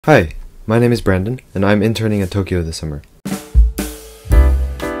Hi, my name is Brandon, and I'm interning at Tokyo this summer. I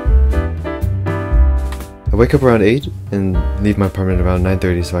wake up around 8 and leave my apartment around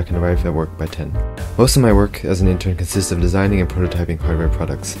 9:30 so I can arrive at work by 10. Most of my work as an intern consists of designing and prototyping hardware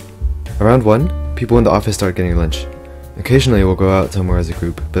products. Around 1, people in the office start getting lunch. Occasionally we'll go out somewhere as a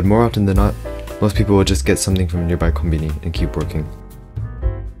group, but more often than not, most people will just get something from a nearby kombini and keep working.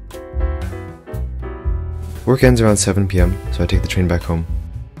 Work ends around 7 p.m, so I take the train back home.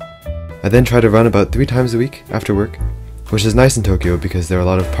 I then try to run about 3 times a week after work, which is nice in Tokyo because there are a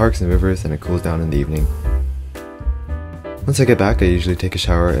lot of parks and rivers and it cools down in the evening. Once I get back, I usually take a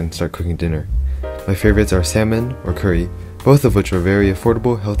shower and start cooking dinner. My favorites are salmon or curry, both of which are very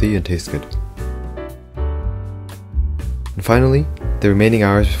affordable, healthy, and taste good. And finally, the remaining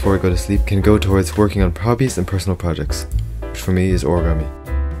hours before I go to sleep can go towards working on hobbies and personal projects, which for me is origami.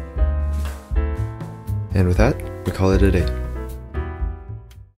 And with that, we call it a day.